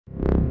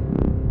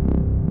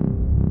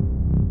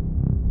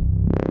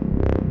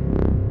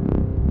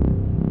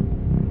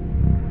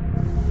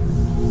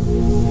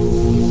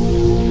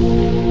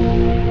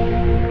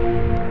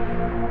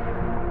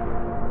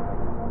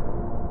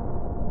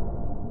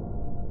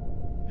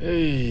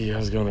Hey,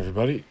 how's it going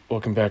everybody?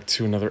 Welcome back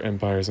to another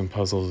Empires and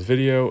Puzzles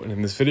video, and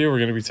in this video we're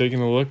going to be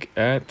taking a look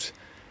at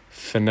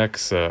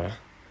Phenexa.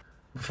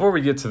 Before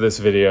we get to this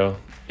video,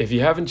 if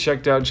you haven't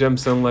checked out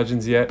Gemstone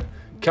Legends yet,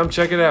 come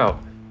check it out.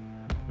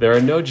 There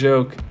are no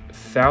joke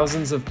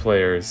thousands of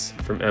players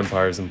from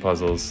Empires and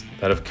Puzzles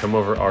that have come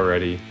over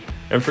already,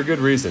 and for good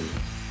reason.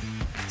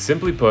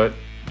 Simply put,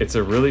 it's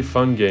a really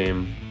fun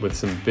game with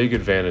some big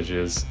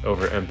advantages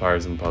over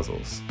Empires and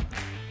Puzzles.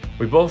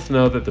 We both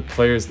know that the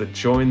players that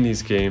join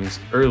these games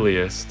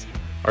earliest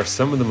are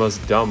some of the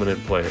most dominant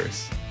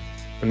players.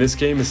 And this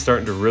game is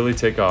starting to really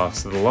take off,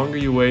 so the longer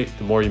you wait,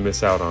 the more you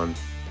miss out on.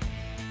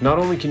 Not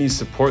only can you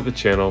support the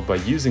channel by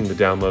using the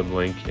download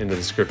link in the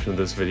description of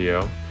this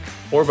video,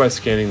 or by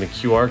scanning the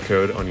QR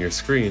code on your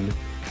screen,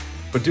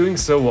 but doing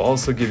so will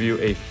also give you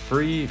a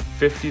free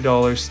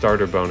 $50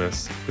 starter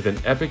bonus with an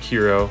epic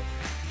hero,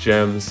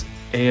 gems,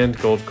 and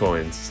gold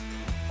coins,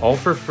 all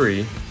for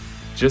free,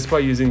 just by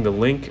using the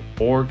link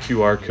or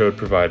QR code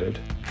provided.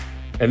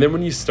 And then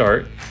when you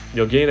start,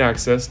 you'll gain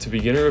access to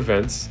beginner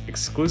events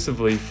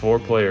exclusively for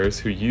players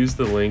who use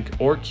the link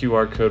or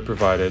QR code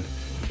provided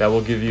that will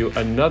give you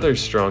another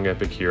strong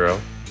epic hero,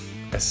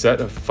 a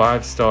set of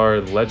 5-star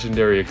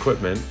legendary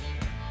equipment,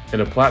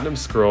 and a platinum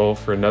scroll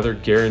for another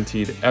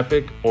guaranteed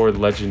epic or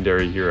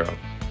legendary hero.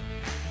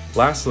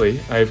 Lastly,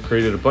 I have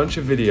created a bunch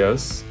of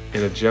videos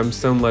in a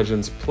Gemstone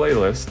Legends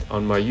playlist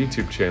on my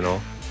YouTube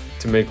channel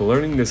to make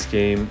learning this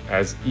game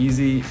as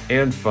easy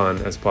and fun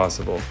as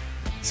possible.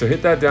 So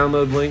hit that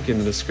download link in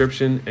the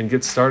description and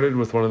get started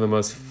with one of the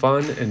most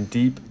fun and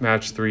deep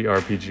Match 3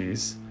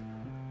 RPGs.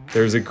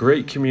 There's a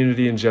great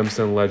community in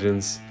Gemstone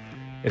Legends,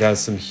 it has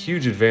some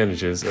huge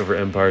advantages over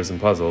Empires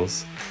and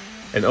Puzzles,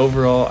 and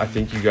overall I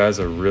think you guys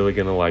are really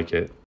gonna like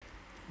it.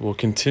 We'll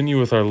continue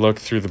with our look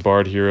through the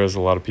Bard heroes. A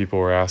lot of people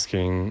were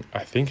asking,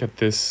 I think I've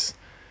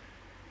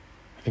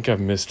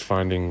missed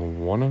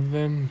finding one of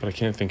them, but I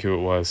can't think who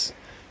it was.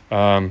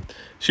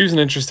 She was an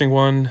interesting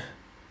one.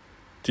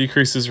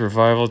 Decreases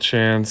revival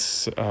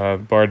chance.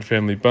 Bard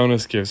family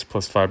bonus gives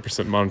plus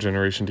 5% mono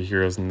generation to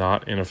heroes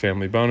not in a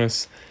family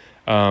bonus.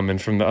 And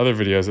from the other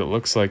videos, it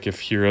looks like if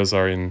heroes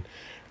are in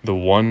the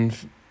one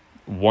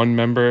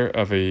member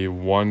of a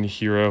one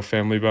hero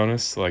family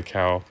bonus, like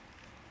how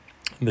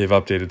they've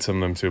updated some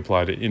of them to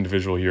apply to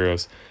individual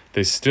heroes,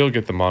 they still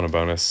get the mono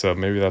bonus. So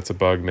maybe that's a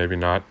bug, maybe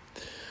not.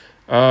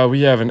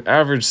 We have an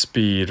average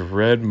speed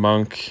red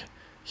monk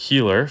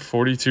healer,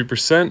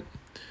 42%.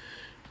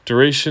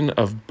 Duration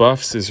of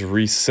buffs is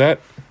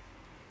reset.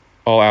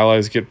 All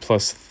allies get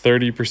plus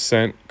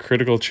 30%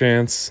 critical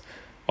chance.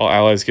 All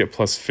allies get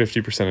plus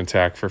 50%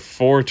 attack for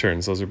 4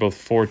 turns. Those are both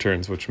 4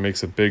 turns, which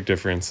makes a big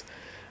difference.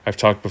 I've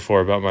talked before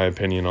about my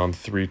opinion on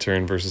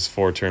 3-turn versus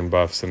 4-turn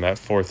buffs, and that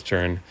 4th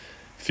turn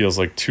feels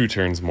like 2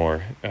 turns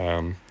more.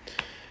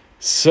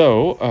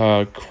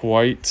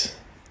 Quite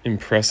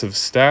impressive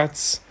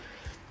stats.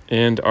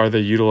 And are they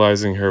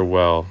utilizing her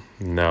well?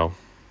 No.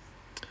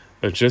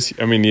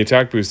 The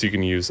attack boost you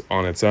can use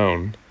on its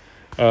own.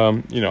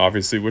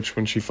 Obviously, which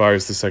when she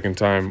fires the second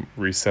time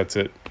resets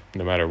it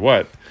no matter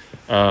what.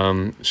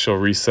 She'll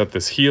reset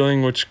this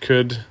healing, which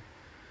could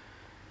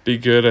be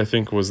good, I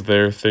think was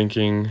their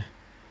thinking.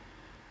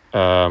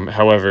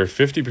 However,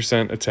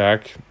 50%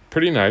 attack,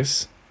 pretty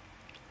nice.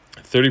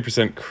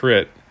 30%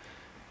 crit,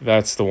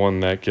 that's the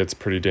one that gets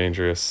pretty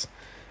dangerous.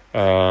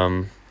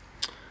 So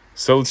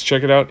let's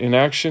check it out in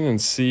action and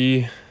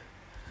see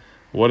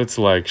what it's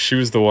like. She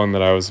was the one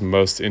that I was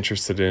most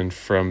interested in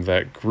from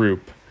that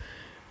group.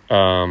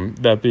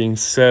 That being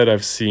said,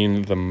 I've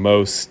seen the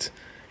most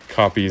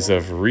copies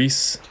of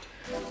Reese,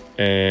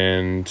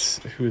 and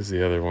who is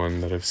the other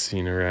one that I've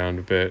seen around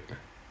a bit?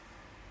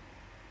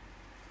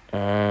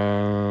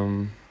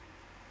 I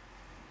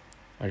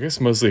guess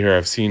mostly her.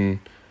 I've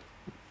seen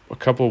a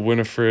couple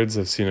Winifreds,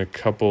 I've seen a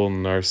couple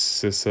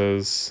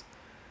Narcissas,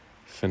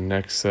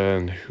 Phenexa,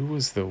 and who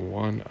was the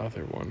one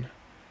other one?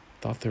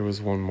 Thought there was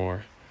one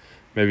more.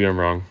 Maybe I'm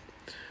wrong.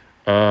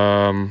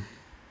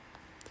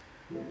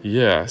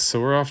 Yeah,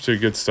 so we're off to a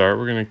good start.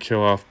 We're going to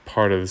kill off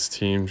part of this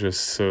team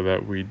just so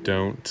that we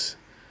don't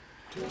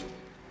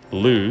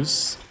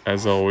lose,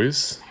 as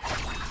always.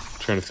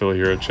 Trying to fill a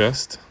hero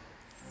chest.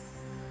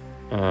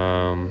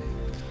 So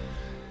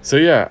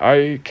yeah,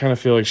 I kind of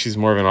feel like she's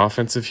more of an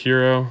offensive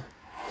hero,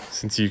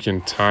 since you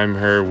can time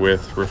her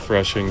with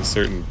refreshing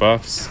certain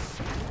buffs.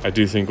 I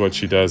do think what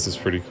she does is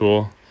pretty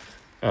cool.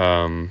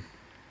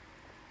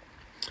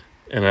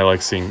 And I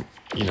like seeing,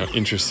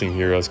 interesting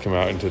heroes come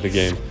out into the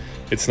game.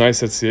 It's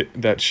nice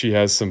that she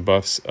has some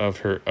buffs of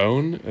her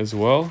own as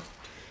well.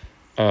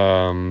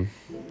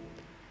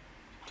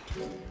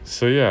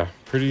 So yeah,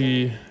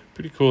 pretty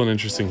cool and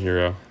interesting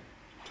hero.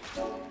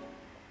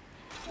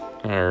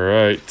 All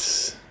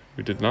right,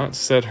 we did not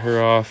set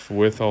her off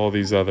with all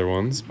these other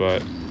ones,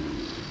 but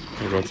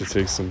we're about to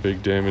take some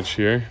big damage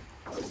here.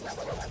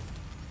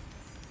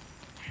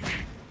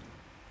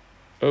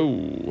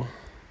 Oh.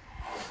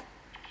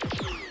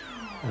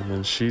 And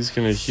then she's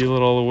going to heal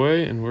it all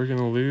away, and we're going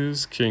to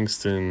lose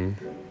Kingston.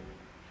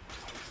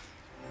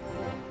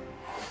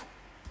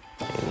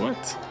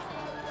 What?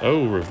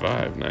 Oh,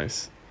 revive.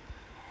 Nice.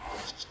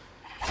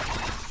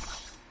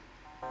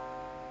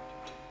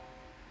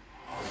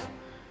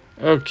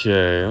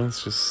 Okay,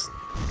 let's just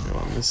go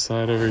on this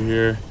side over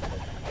here.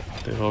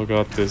 They've all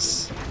got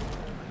this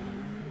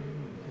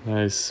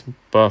nice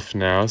buff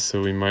now,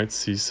 so we might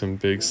see some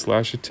big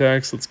slash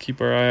attacks. Let's keep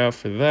our eye out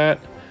for that.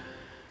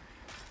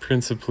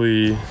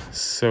 Principally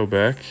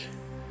Sobek,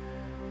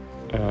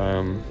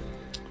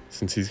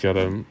 since he's got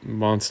a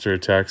monster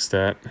attack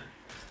stat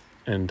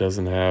and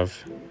doesn't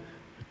have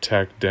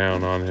attack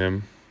down on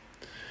him.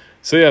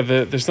 So yeah,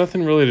 there's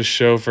nothing really to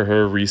show for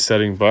her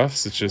resetting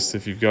buffs. It's just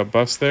if you've got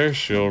buffs there,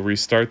 she'll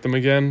restart them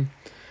again.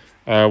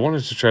 I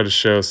wanted to try to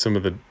show some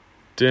of the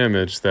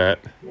damage that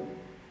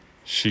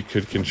she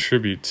could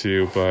contribute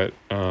to, but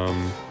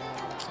I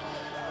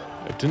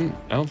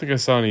don't think I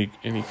saw any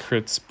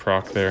crits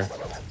proc there.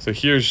 So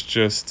here's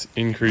just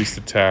increased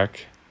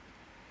attack.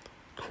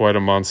 Quite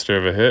a monster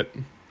of a hit.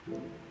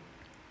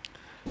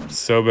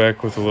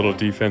 Sobek with a little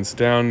defense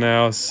down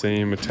now,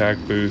 same attack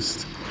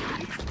boost.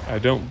 I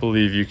don't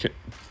believe you can...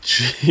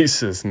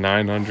 Jesus,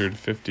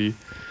 950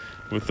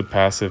 with the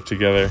passive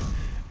together.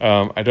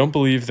 I don't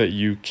believe that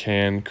you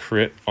can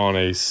crit on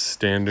a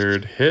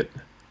standard hit.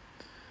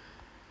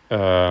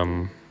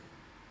 Only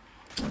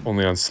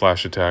on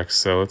slash attacks.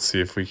 So let's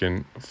see if we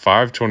can...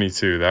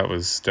 522, that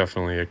was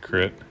definitely a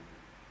crit.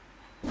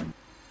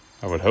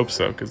 I would hope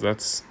so, because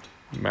that's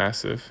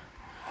massive.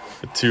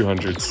 The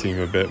 200s seem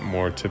a bit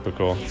more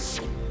typical.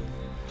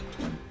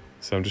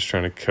 So I'm just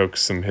trying to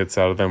coax some hits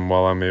out of them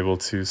while I'm able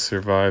to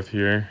survive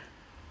here.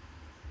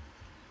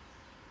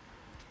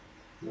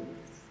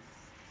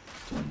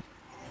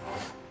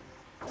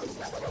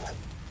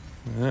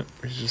 Yep,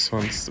 he just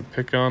wants to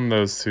pick on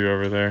those two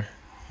over there.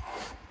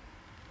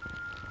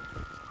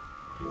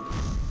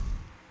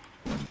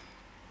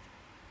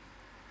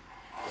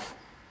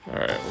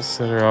 Alright, we'll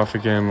set her off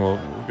again. We'll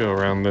go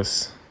around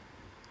this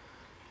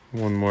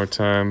one more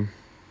time.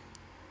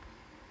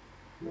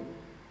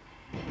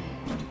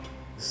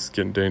 This is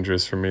getting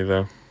dangerous for me,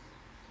 though.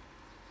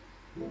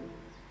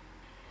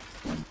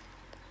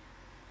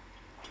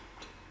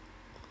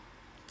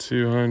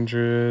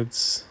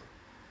 $200s.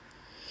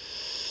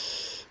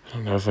 I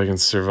don't know if I can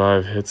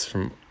survive hits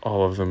from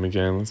all of them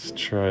again. Let's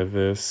try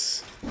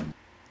this.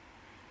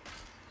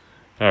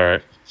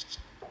 Alright.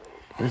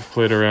 We've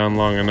played around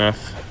long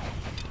enough.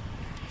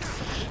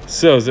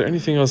 So, is there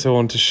anything else I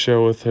want to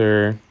show with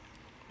her?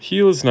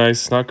 Heal is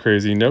nice, not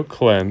crazy. No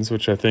cleanse,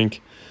 which I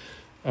think,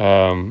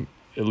 at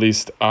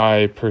least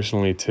I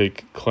personally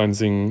take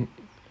cleansing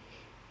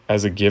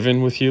as a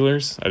given with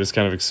healers. I just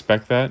kind of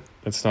expect that.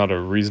 It's not a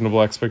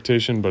reasonable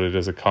expectation, but it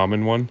is a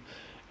common one.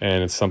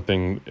 And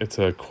it's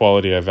a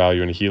quality I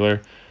value in a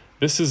healer.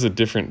 This is a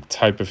different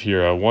type of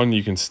hero. One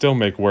you can still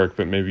make work,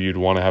 but maybe you'd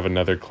want to have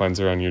another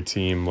cleanser on your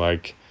team,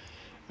 like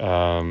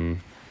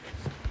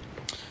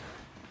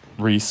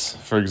Reese,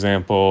 for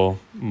example,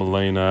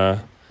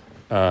 Milena,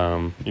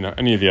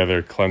 any of the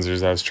other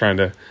cleansers. I was trying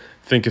to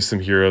think of some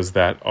heroes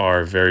that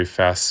are very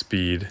fast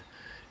speed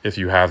if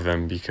you have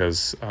them,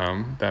 because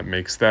that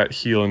makes that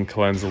heal and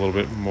cleanse a little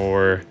bit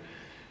more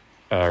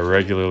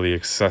regularly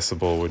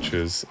accessible, which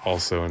is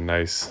also a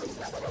nice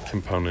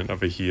component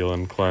of a heal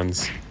and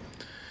cleanse.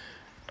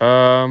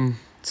 So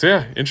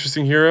yeah,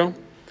 interesting hero.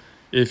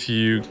 If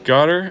you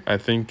got her, I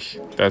think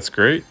that's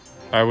great.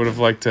 I would have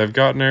liked to have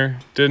gotten her.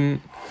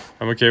 Didn't.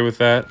 I'm okay with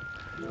that.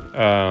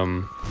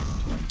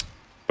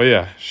 But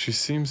yeah, she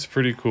seems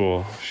pretty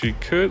cool. She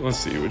could, let's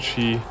see, would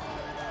she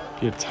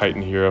be a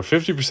Titan hero?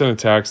 50%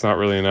 attack's not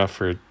really enough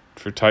for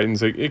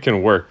Titans. It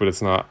can work, but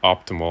it's not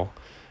optimal.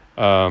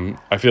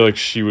 I feel like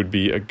she would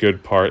be a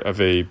good part of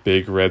a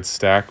big red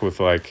stack with,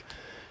 like,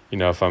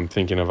 if I'm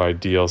thinking of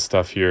ideal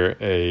stuff here,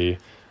 a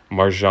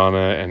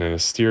Marjana and an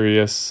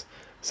Asterius,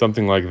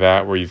 something like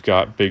that, where you've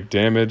got big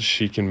damage.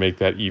 She can make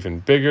that even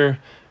bigger,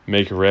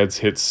 make reds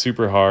hit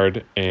super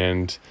hard,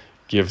 and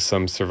give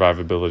some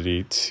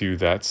survivability to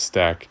that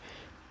stack.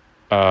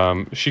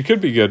 She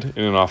could be good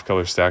in an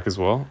off-color stack as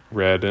well,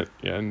 red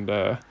and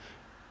I'm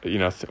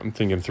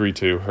thinking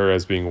 3-2, her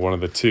as being one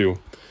of the two.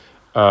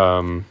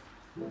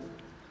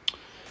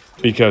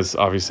 Because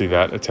obviously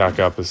that attack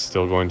up is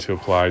still going to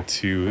apply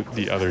to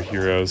the other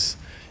heroes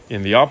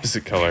in the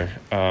opposite color.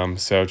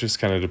 So it just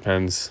kind of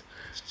depends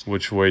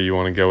which way you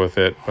want to go with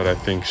it, but I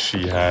think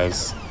she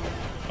has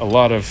a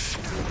lot of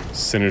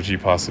synergy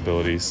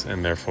possibilities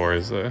and therefore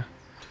is a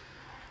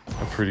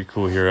pretty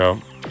cool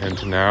hero.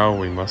 And now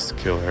we must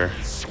kill her.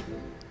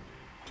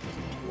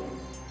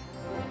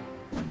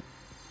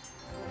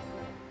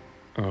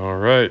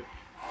 Alright.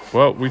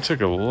 Well, we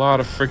took a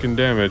lot of freaking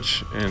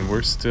damage, and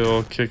we're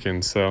still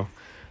kicking, so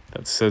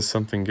that says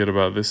something good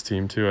about this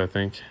team too, I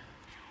think.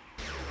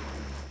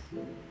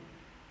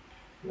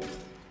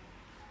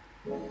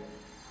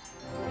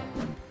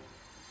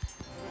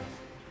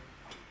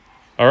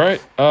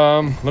 Alright,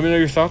 let me know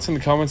your thoughts in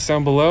the comments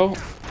down below.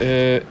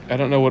 I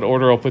don't know what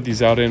order I'll put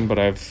these out in, but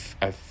I've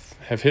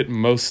hit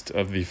most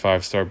of the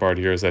 5-star Bard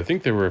heroes. I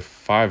think there were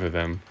 5 of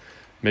them.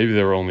 Maybe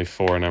there were only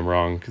 4 and I'm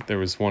wrong. There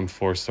was one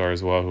 4-star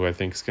as well who I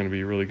think is going to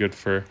be really good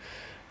for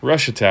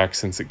rush attack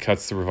since it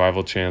cuts the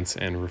revival chance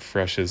and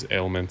refreshes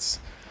ailments,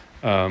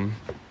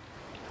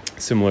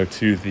 similar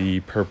to the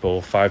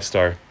purple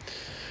 5-star.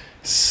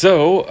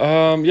 So,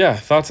 yeah,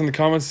 thoughts in the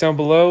comments down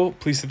below.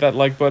 Please hit that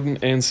like button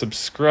and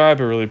subscribe.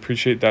 I really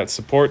appreciate that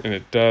support, and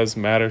it does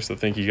matter, so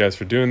thank you guys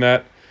for doing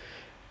that.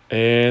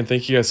 And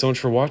thank you guys so much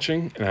for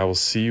watching, and I will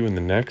see you in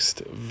the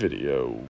next video.